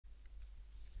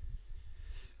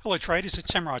Hello traders,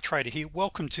 it's Samurai Trader here.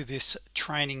 Welcome to this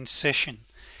training session.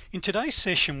 In today's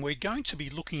session we're going to be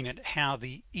looking at how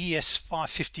the ES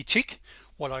 550 tick,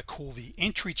 what I call the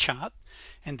entry chart,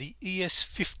 and the ES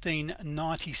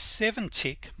 1597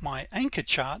 tick, my anchor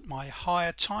chart, my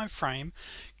higher time frame,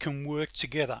 can work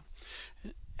together.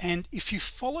 And if you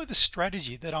follow the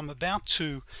strategy that I'm about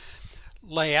to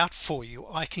lay out for you,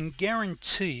 I can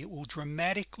guarantee it will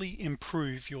dramatically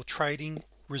improve your trading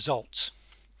results.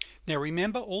 Now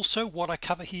remember, also what I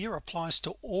cover here applies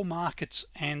to all markets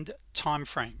and time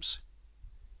frames.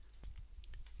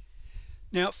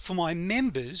 Now for my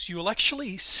members, you'll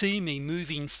actually see me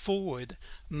moving forward,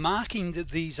 marking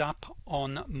these up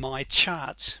on my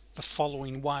charts the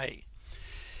following way.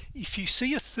 If you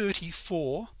see a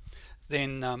 34,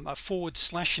 then a forward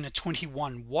slash and a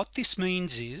 21, what this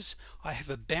means is I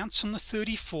have a bounce on the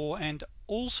 34 and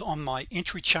also on my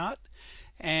entry chart,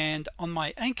 and on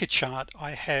my anchor chart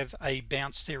I have a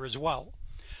bounce there as well.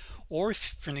 Or if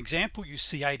for an example you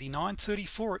see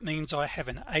 89.34, it means I have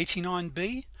an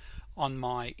 89B on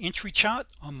my entry chart,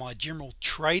 on my general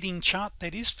trading chart,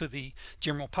 that is for the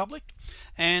general public,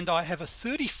 and I have a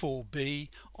 34B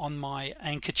on my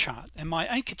anchor chart. And my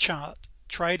anchor chart,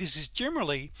 traders, is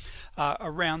generally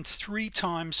around 3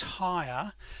 times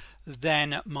higher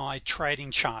than my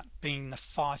trading chart, being the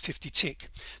 550 tick.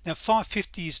 Now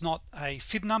 550 is not a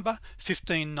fib number,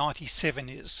 1597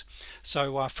 is.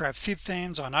 So for our fib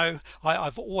fans, I know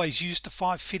I've always used the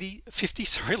 550.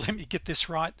 Sorry, let me get this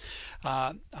right.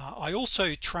 I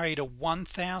also trade a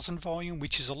 1000 volume,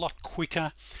 which is a lot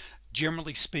quicker,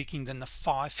 generally speaking, than the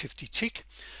 550 tick,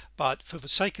 but for the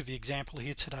sake of the example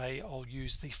here today I'll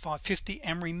use the 550.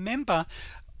 And remember,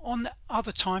 on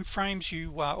other time frames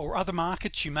or other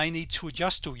markets, you may need to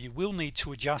adjust, or you will need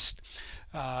to adjust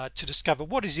to discover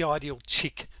what is the ideal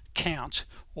tick count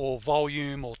or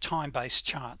volume or time-based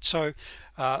chart. So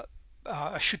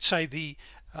I should say the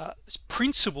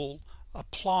principle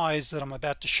applies that I'm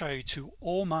about to show you to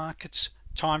all markets,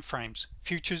 time frames,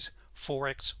 futures,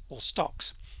 forex, or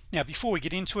stocks. Now before we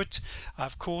get into it,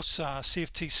 of course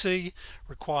CFTC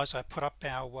requires I put up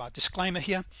our disclaimer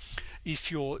here.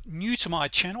 If you're new to my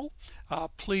channel,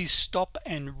 please stop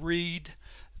and read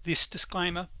this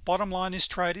disclaimer. Bottom line is,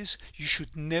 traders, you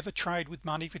should never trade with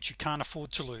money that you can't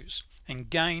afford to lose, and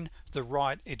gain the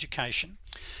right education.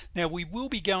 Now we will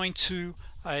be going to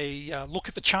a look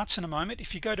at the charts in a moment.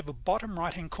 If you go to the bottom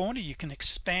right hand corner, you can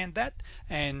expand that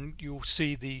and you'll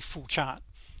see the full chart.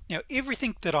 Now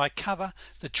everything that I cover,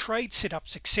 the trade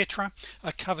setups, etc.,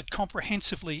 are covered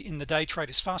comprehensively in the Day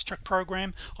Traders Fast Track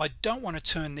program. I don't want to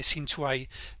turn this into a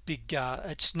big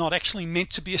it's not actually meant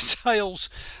to be a sales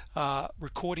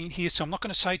recording here, so I'm not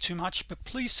going to say too much, but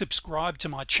please subscribe to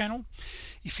my channel.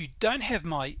 If you don't have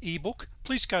my ebook,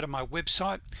 please go to my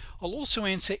website. I'll also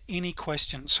answer any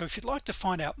questions. So if you'd like to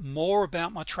find out more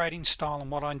about my trading style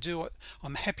and what I do,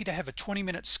 I'm happy to have a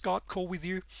 20-minute Skype call with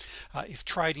you. If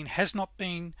trading has not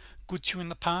been good to you in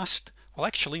the past, well,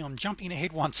 actually I'm jumping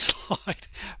ahead one slide,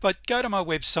 but go to my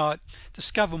website,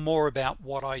 discover more about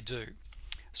what I do.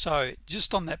 So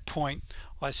just on that point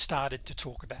I started to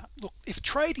talk about, look, if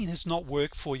trading has not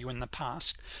worked for you in the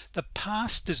past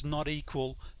does not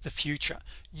equal the future.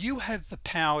 You have the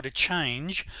power to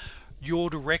change your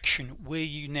direction, where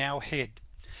you now head.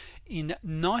 In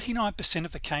 99%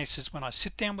 of the cases, when I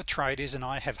sit down with traders, and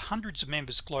I have hundreds of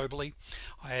members globally,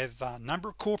 I have a number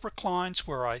of corporate clients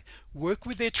where I work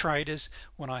with their traders.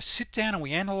 When I sit down and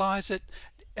we analyze it,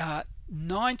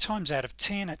 9 times out of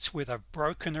 10 it's where they've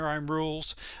broken their own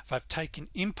rules, they've taken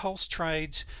impulse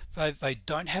trades, they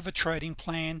don't have a trading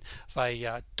plan, they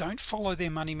don't follow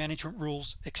their money management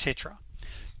rules, etc.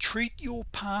 Treat your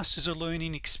past as a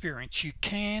learning experience. You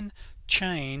can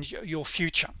change your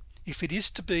future. If it is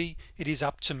to be, it is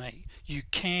up to me. You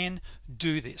can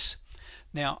do this.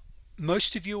 Now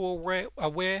most of you are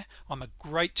aware I'm a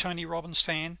great Tony Robbins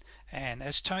fan, and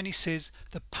as Tony says,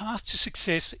 the path to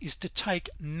success is to take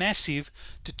massive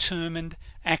determined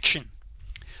action.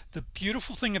 The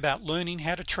beautiful thing about learning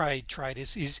how to trade,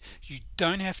 traders, is you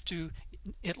don't have to,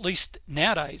 at least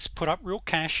nowadays, put up real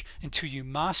cash until you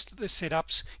master the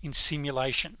setups in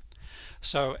simulation.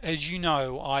 So as you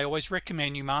know, I always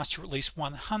recommend you master at least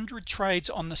 100 trades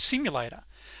on the simulator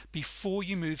before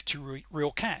you move to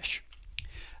real cash.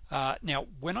 Now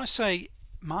when I say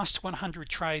master 100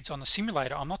 trades on the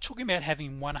simulator, I'm not talking about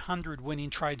having 100 winning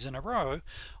trades in a row.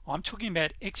 I'm talking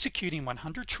about executing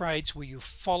 100 trades where you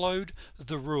followed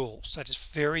the rules. That is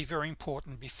very, very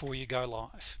important before you go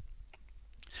live.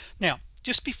 Now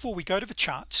just before we go to the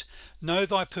charts, know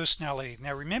thy personality.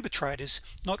 Now remember, traders,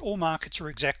 not all markets are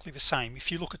exactly the same.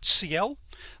 If you look at CL,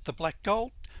 the black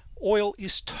gold, Oil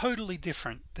is totally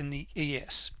different than the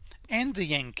ES and the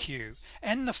NQ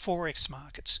and the Forex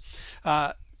markets.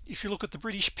 If you look at the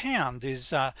British pound,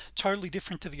 is totally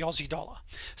different to the Aussie dollar.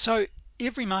 So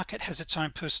every market has its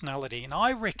own personality, and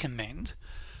I recommend,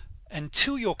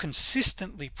 until you're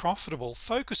consistently profitable,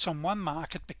 focus on one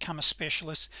market, become a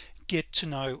specialist, get to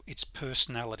know its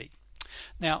personality.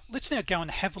 Now let's now go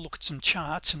and have a look at some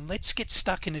charts, and let's get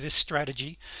stuck into this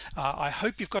strategy. I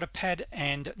hope you've got a pad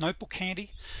and notebook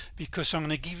handy, because I'm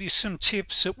going to give you some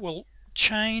tips that will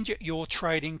change your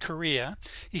trading career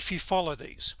if you follow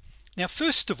these. Now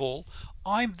first of all,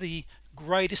 I'm the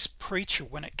greatest preacher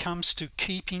when it comes to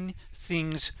keeping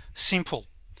things simple.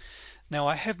 Now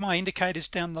I have my indicators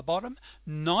down the bottom.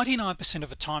 99% of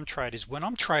the time, traders, when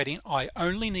I'm trading, I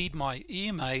only need my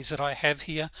EMAs that I have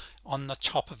here on the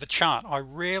top of the chart. I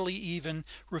rarely even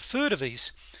refer to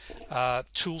these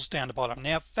tools down the bottom.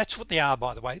 Now that's what they are,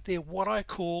 by the way. They're what I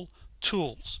call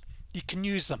tools. You can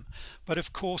use them, but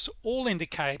of course all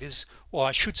indicators, or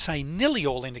I should say nearly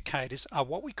all indicators, are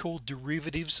what we call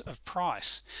derivatives of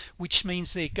price, which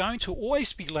means they're going to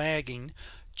always be lagging,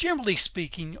 generally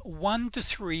speaking, 1 to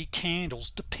 3 candles,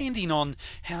 depending on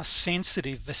how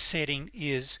sensitive the setting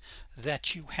is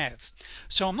that you have.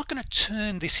 So I'm not going to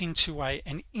turn this into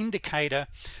an indicator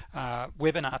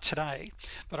webinar today,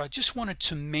 but I just wanted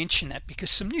to mention that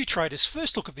because some new traders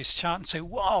first look at this chart and say,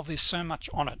 wow, there's so much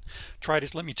on it.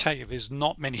 Traders, let me tell you, there's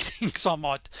not many things on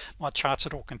my charts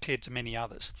at all compared to many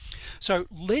others. So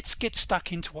let's get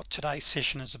stuck into what today's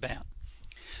session is about.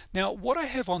 Now what I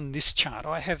have on this chart,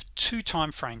 I have 2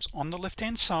 time frames. On the left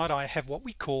hand side I have what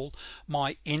we call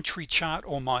my entry chart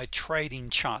or my trading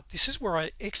chart. This is where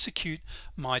I execute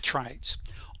my trades.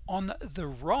 On the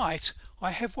right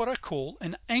I have what I call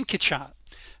an anchor chart,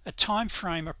 a time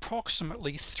frame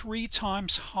approximately 3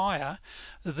 times higher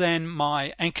than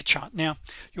my anchor chart. Now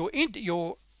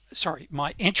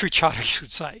my entry chart, I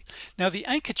should say. Now the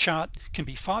anchor chart can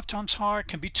be 5 times higher, it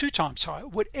can be 2 times higher,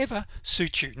 whatever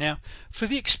suits you. Now for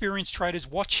the experienced traders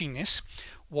watching this,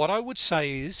 what I would say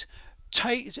is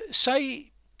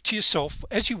say to yourself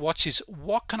as you watch this,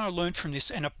 what can I learn from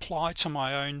this and apply to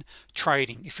my own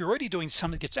trading? If you're already doing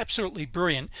something that's absolutely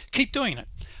brilliant, keep doing it.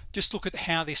 Just look at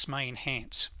how this may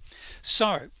enhance.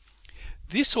 So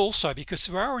this also, because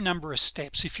there are a number of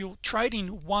steps, if you're trading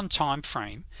one time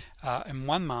frame in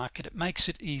one market, it makes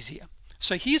it easier.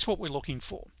 So here's what we're looking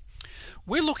for.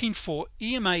 We're looking for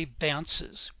EMA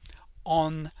bounces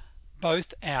on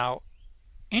both our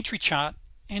entry chart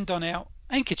and on our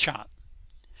anchor chart.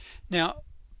 Now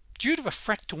due to the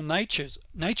fractal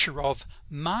nature of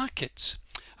markets,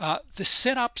 the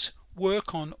setups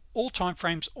work on all time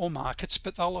frames or markets,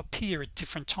 but they'll appear at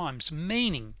different times.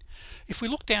 Meaning if we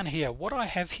look down here, what I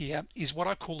have here is what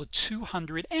I call a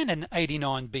 200 and an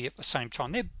 89B at the same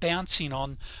time. They're bouncing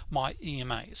on my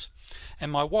EMAs,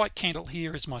 and my white candle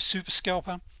here is my super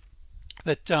scalper.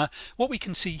 But what we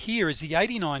can see here is the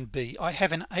 89B. I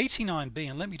have an 89B,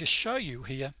 and let me just show you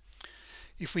here.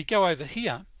 If we go over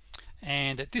here,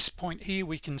 and at this point here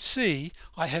we can see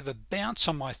I have a bounce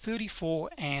on my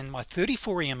 34 and my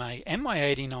 34 EMA and my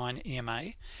 89 EMA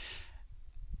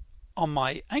on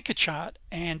my anchor chart,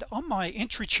 and on my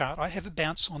entry chart I have a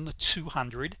bounce on the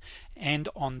 200 and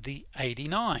on the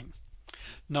 89.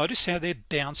 Notice how they're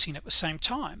bouncing at the same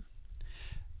time.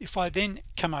 If I then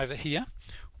come over here,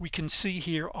 we can see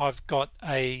here I've got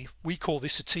we call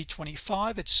this a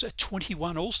T25. It's a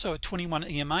 21, also a 21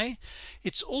 EMA.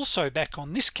 It's also back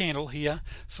on this candle here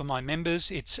for my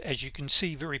members. It's, as you can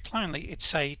see very plainly,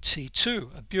 it's a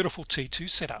T2, a beautiful T2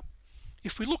 setup.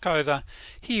 If we look over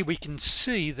here, we can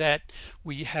see that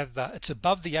we have it's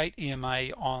above the 8 EMA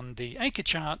on the anchor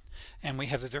chart, and we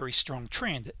have a very strong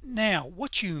trend. Now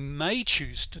what you may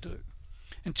choose to do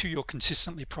until you're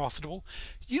consistently profitable,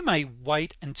 you may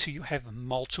wait until you have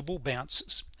multiple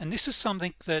bounces. And this is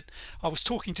something that I was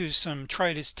talking to some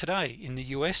traders today in the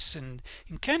US and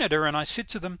in Canada, and I said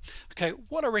to them, okay,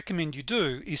 what I recommend you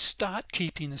do is start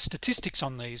keeping the statistics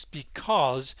on these,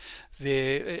 because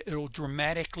it'll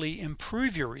dramatically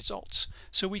improve your results.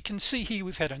 So we can see here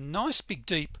we've had a nice big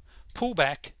deep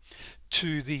pullback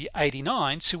to the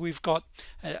 89. So we've got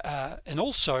and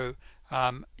also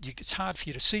it's hard for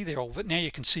you to see there all, but now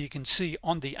you can see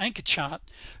on the anchor chart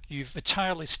the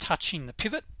tail is touching the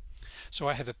pivot. So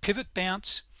I have a pivot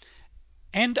bounce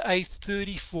and a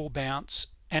 34 bounce,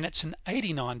 and it's an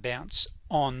 89 bounce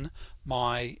on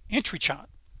my entry chart.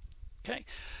 Okay,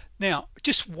 now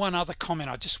just one other comment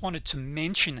I just wanted to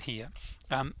mention here.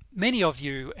 Many of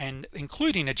you, and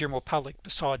including the general public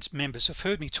besides members, have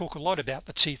heard me talk a lot about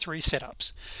the T3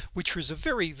 setups, which is a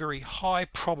very, very high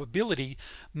probability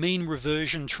mean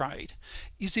reversion trade.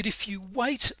 Is that if you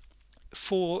wait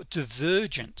for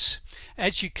divergence,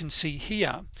 as you can see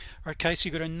here. Okay, so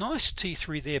you've got a nice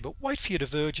T3 there, but wait for your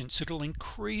divergence. It'll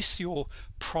increase your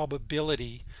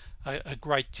probability a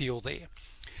great deal there.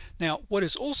 Now what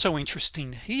is also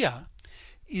interesting here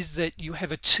is that you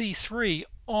have a T3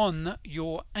 on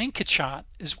your anchor chart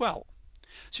as well.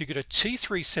 So you get a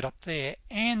T3 set up there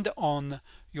and on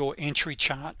your entry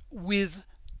chart with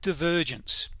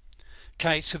divergence.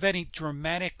 Okay, so that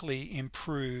dramatically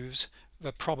improves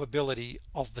the probability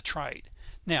of the trade.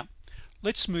 Now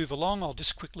let's move along. I'll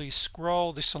just quickly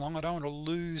scroll this along. I don't want to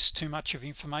lose too much of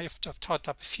information. I've typed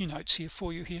up a few notes here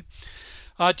for you here.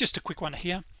 Just a quick one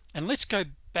here, and let's go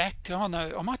back. Oh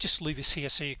no, I might just leave this here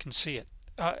so you can see it.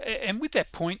 And with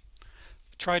that point,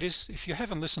 traders, if you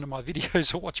haven't listened to my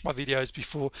videos or watched my videos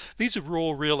before, these are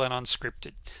raw, real, and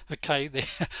unscripted. Okay,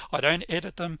 I don't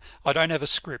edit them. I don't have a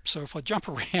script, so if I jump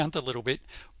around a little bit,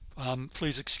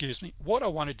 please excuse me. What I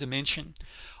wanted to mention,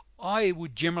 I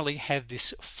would generally have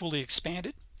this fully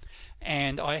expanded,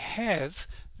 and I have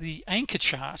the anchor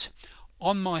chart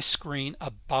on my screen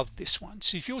above this one.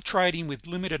 So if you're trading with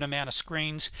limited amount of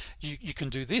screens, you can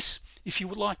do this. If you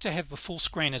would like to have the full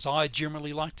screen, as I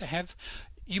generally like to have,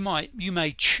 you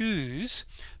may choose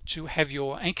to have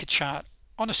your anchor chart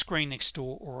on a screen next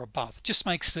door or above. It just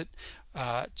makes it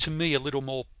to me a little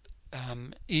more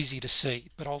easy to see,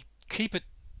 but I'll keep it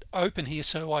open here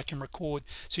so I can record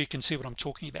so you can see what I'm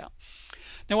talking about.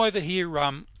 Now over here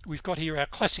we've got here our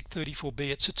classic 34B.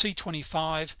 It's a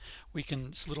T25.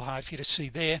 It's a little hard for you to see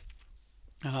there.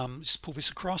 Just pull this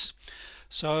across.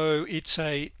 So it's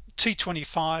a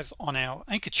T25 on our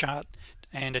anchor chart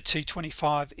and a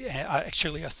T25,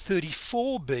 actually a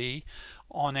 34B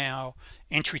on our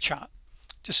entry chart.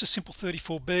 Just a simple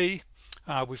 34B.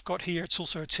 We've got here, it's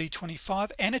also a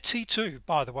T25 and a T2,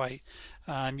 by the way.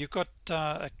 You've got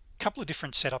a couple of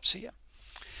different setups here.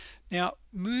 Now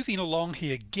moving along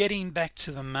here, getting back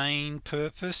to the main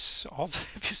purpose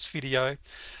of this video,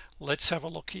 let's have a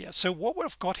look here. So what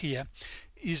we've got here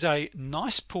is a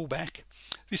nice pullback.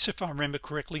 This, if I remember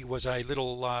correctly, was a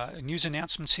little news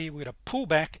announcements here. We had a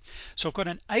pullback. So I've got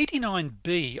an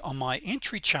 89B on my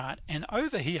entry chart, and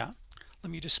over here, let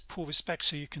me just pull this back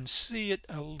so you can see it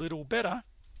a little better.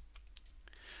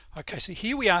 Okay, so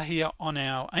here we are here on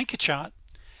our anchor chart,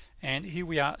 and here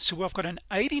we are. So I've got an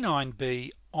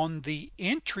 89B on the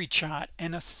entry chart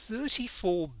and a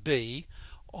 34B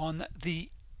on the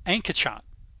anchor chart.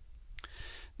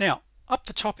 Now up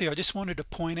the top here, I just wanted to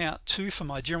point out too, for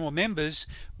my general members,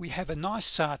 we have a nice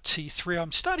T3.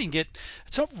 I'm starting to get,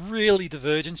 it's not really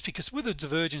divergence, because with a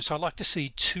divergence I like to see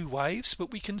two waves,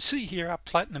 but we can see here our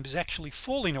platinum is actually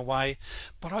falling away,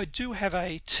 but I do have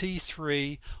a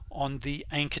T3 on the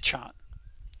anchor chart.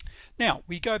 Now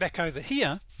we go back over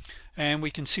here and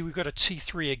we can see we've got a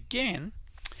T3 again,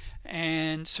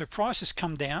 and so prices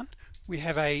come down. We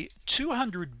have a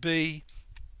 200B.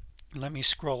 Let me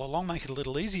scroll along, make it a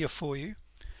little easier for you.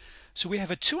 So we have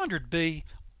a 200B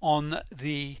on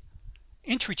the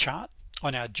entry chart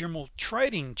on our general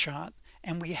trading chart,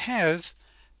 and we have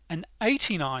an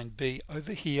 89B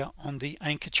over here on the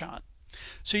anchor chart.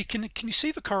 So you can you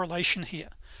see the correlation here?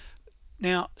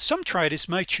 Now some traders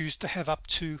may choose to have up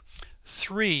to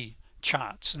 3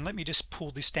 charts, and let me just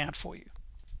pull this down for you.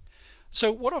 So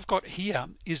what I've got here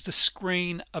is the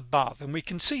screen above, and we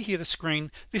can see here the screen.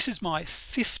 This is my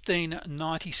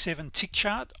 1597 tick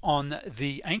chart on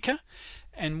the anchor,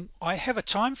 and I have a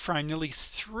time frame nearly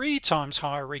 3 times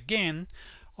higher again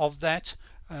of that,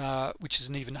 which is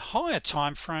an even higher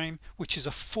time frame, which is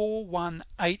a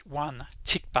 4181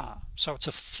 tick bar. So it's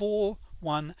a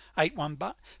 4181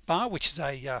 bar, which is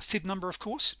a fib number, of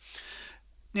course.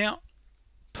 Now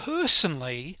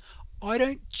personally, I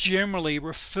don't generally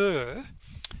refer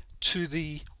to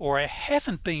the, or I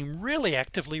haven't been really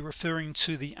actively referring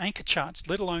to the anchor charts,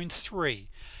 let alone 3.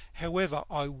 However,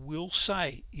 I will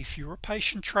say, if you're a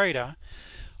patient trader,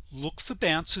 look for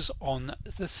bounces on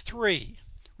the 3.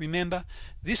 Remember,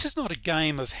 this is not a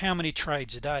game of how many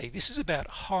trades a day. This is about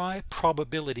high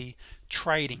probability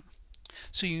trading.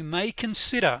 So you may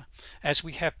consider, as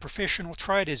we have professional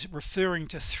traders, referring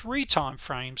to 3 time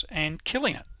frames and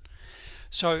killing it.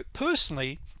 So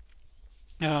personally,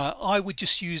 I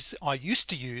used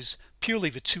to use purely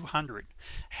the 200.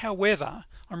 However,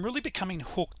 I'm really becoming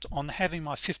hooked on having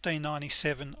my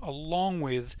 1597 along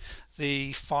with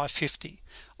the 550.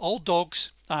 Old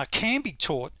dogs can be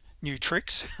taught new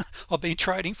tricks. I've been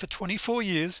trading for 24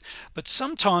 years, but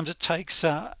sometimes it takes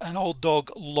an old dog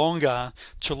longer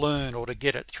to learn or to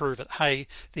get it through. But hey,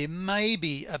 there may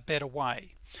be a better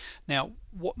way. Now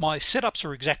what my setups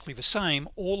are exactly the same.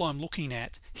 All I'm looking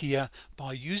at here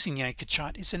by using the anchor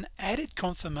chart is an added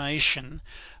confirmation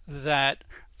that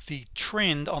the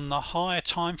trend on the higher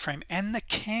time frame and the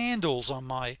candles on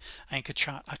my anchor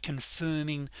chart are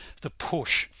confirming the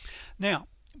push. Now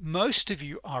most of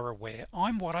you are aware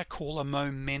I'm what I call a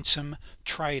momentum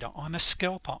trader. I'm a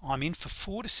scalper. I'm in for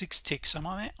 4 to 6 ticks and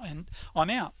I'm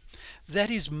out.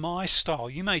 That is my style.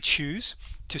 You may choose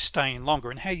to stay in longer,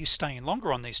 and how you stay in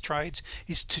longer on these trades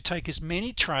is to take as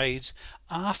many trades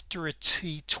after a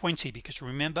T20, because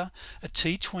remember, a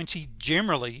T20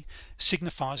 generally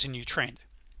signifies a new trend.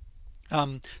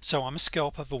 So I'm a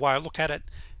scalper. The way I look at it: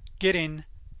 get in,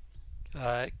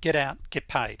 get out, get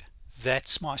paid.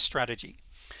 That's my strategy.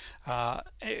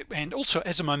 And also,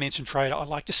 as a momentum trader, I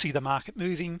like to see the market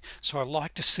moving, so I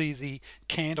like to see the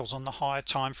candles on the higher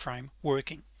time frame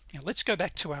working. Now let's go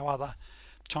back to our other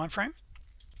time frame.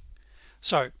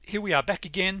 So here we are back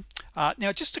again.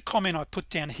 Now just a comment I put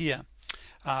down here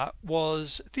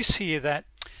was this here, that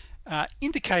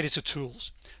indicators are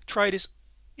tools. Traders,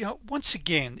 once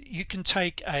again, you can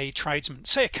take a tradesman,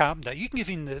 say a carpenter, you can give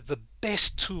him the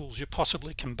best tools you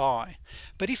possibly can buy,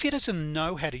 but if he doesn't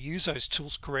know how to use those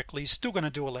tools correctly, he's still going to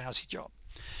do a lousy job.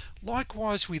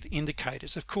 Likewise with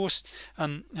indicators. Of course,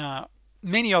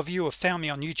 many of you have found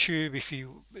me on YouTube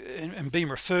and been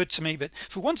referred to me, but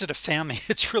for ones that have found me,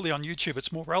 it's really on YouTube.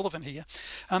 It's more relevant here.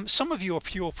 Some of you are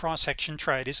pure price action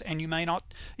traders and you may not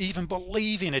even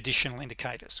believe in additional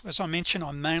indicators. As I mentioned,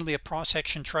 I'm mainly a price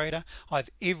action trader. I have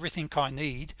everything I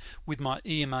need with my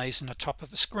EMAs in the top of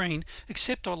the screen,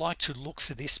 except I like to look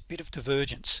for this bit of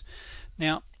divergence.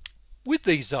 Now with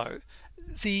these though,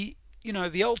 the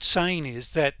old saying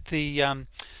is that the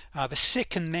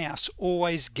second mouse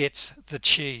always gets the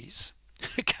cheese.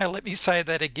 Okay, let me say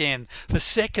that again. The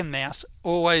second mouse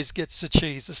always gets the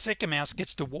cheese. The second mouse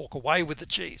gets to walk away with the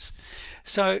cheese.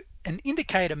 So an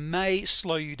indicator may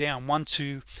slow you down 1,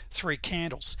 2, 3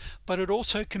 candles, but it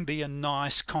also can be a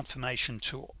nice confirmation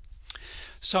tool.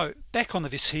 So back on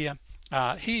this here.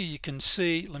 Here you can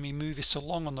see, let me move this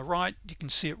along on the right, you can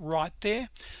see it right there.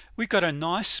 We've got a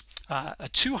nice a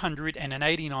 200 and an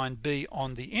 89B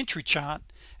on the entry chart.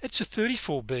 It's a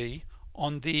 34B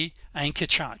on the anchor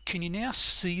chart. Can you now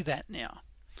see that now?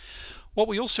 What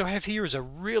we also have here is a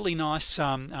really nice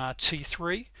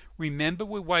T3. Remember,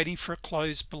 we're waiting for a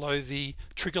close below the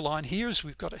trigger line here, as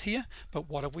we've got it here. But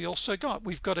what have we also got?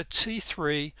 We've got a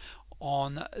T3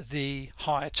 on the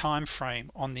higher time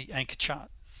frame on the anchor chart.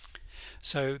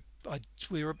 So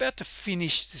we're about to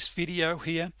finish this video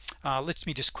here. Let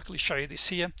me just quickly show you this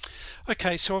here.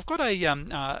 Okay, so I've got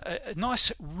a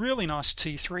nice, really nice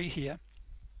T3 here.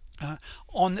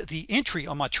 On the entry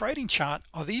on my trading chart,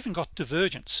 I've even got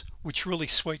divergence, which really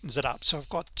sweetens it up. So I've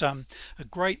got a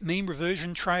great mean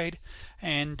reversion trade,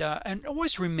 and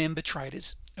always remember,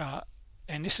 traders,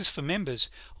 and this is for members,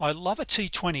 I love a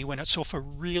T20 when it's off a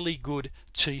really good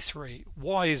T3.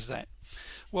 Why is that?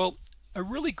 Well, a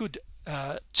really good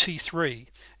T3,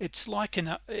 it's like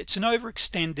it's an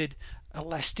overextended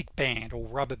elastic band or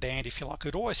rubber band, if you like.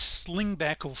 It always sling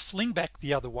back or fling back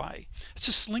the other way. It's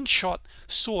a slingshot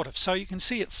sort of, so you can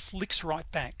see it flicks right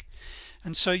back.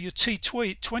 And so your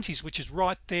T20s, which is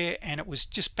right there, and it was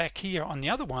just back here on the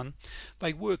other one,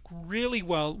 they work really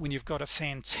well when you've got a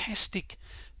fantastic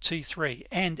T3.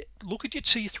 And look at your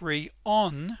T3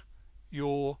 on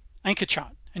your anchor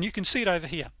chart, and you can see it over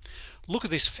here. Look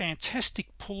at this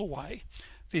fantastic pull away,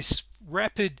 this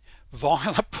rapid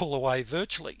violent pull away,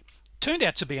 virtually turned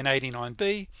out to be an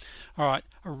 89B. All right,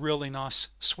 a really nice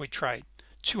sweet trade.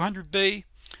 200B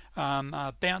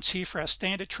bounce here for our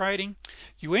standard trading.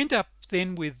 You end up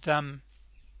then with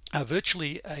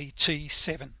virtually a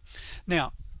T7.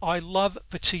 Now I love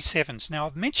the T7s. Now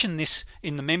I've mentioned this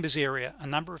in the members area a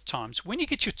number of times. When you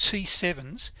get your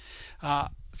T7s,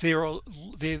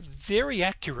 they're very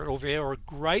accurate, or they're a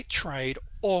great trade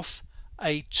off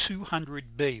a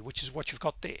 200B, which is what you've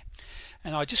got there.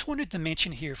 And I just wanted to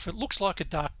mention here, if it looks like a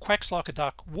duck, quacks like a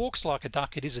duck, walks like a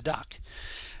duck, it is a duck,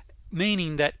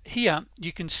 meaning that here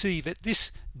you can see that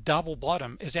this double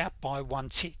bottom is out by 1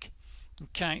 tick.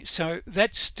 Okay, so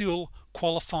that still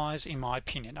qualifies in my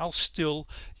opinion. I'll still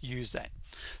use that.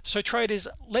 So traders,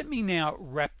 let me now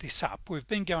wrap this up. We've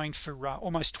been going for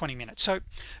almost 20 minutes. So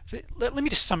let me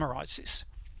just summarize this.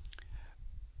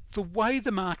 The way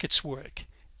the markets work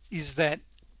is that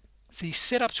the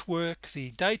setups work,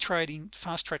 the day trading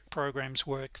fast track programs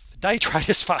work, the day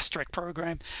traders fast track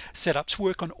program setups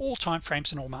work on all time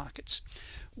frames and all markets.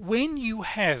 When you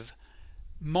have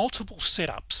multiple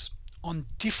setups on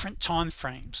different time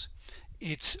frames,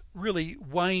 it's really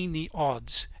weighing the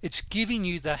odds. It's giving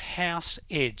you the house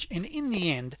edge, and in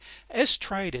the end, as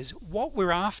traders, what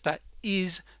we're after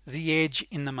is the edge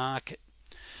in the market.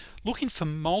 Looking for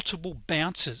multiple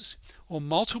bounces or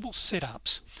multiple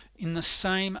setups in the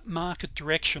same market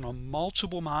direction on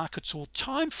multiple markets or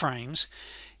time frames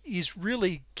is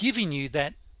really giving you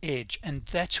that edge, and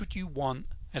that's what you want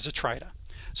as a trader.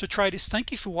 So traders,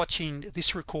 thank you for watching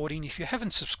this recording. If you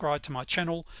haven't subscribed to my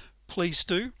channel, please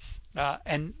do.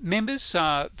 And members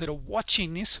that are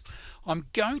watching this, I'm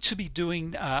going to be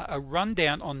doing a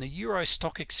rundown on the Euro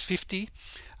Stoxx 50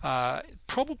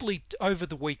 probably over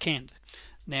the weekend.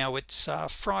 Now it's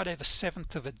Friday the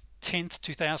 7th of the 10th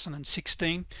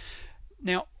 2016.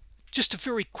 Now just a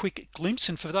very quick glimpse,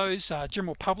 and for those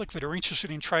general public that are interested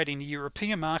in trading the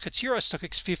European markets, Euro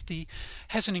Stoxx 50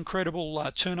 has an incredible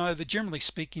turnover, generally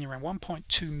speaking around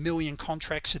 1.2 million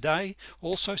contracts a day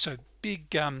also, so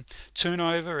big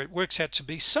turnover. It works out to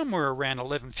be somewhere around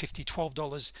 $11.50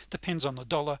 $12, depends on the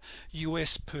dollar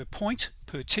US per point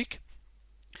per tick.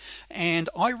 And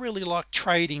I really like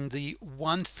trading the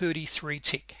 133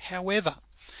 tick. However,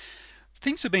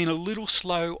 things have been a little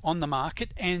slow on the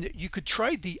market, and you could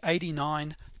trade the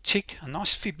 89 tick, a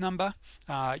nice fib number.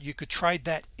 You could trade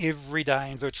that every day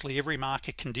in virtually every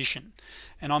market condition,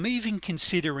 and I'm even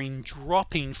considering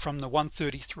dropping from the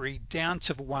 133 down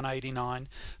to the 189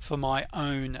 for my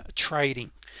own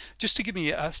trading, just to give me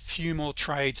a few more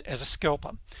trades as a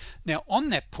scalper. Now on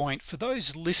that point, for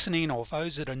those listening or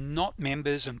those that are not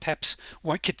members and perhaps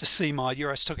won't get to see my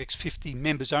Euro Stoxx 50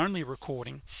 members only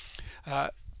recording,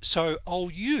 so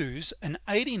I'll use an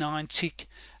 89 tick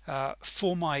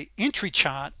for my entry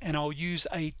chart, and I'll use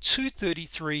a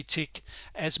 233 tick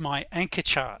as my anchor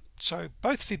chart. So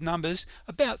both fib numbers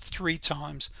about 3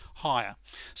 times higher.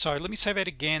 So let me say that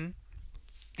again,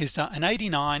 is an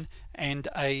 89 and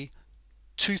a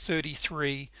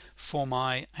 233 for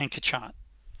my anchor chart.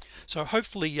 So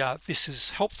hopefully this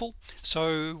is helpful.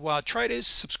 So traders,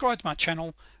 subscribe to my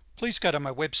channel. Please go to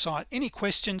my website. Any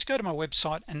questions, go to my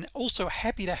website, and also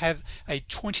happy to have a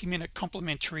 20-minute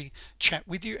complimentary chat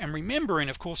with you. And remembering,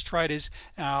 of course, traders,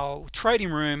 our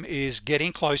trading room is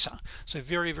getting closer, so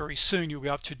very soon you'll be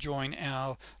able to join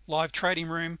our live trading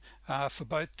room for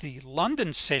both the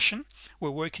London session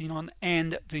we're working on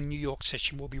and the New York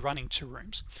session. We'll be running 2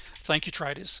 rooms. Thank you,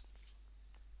 traders.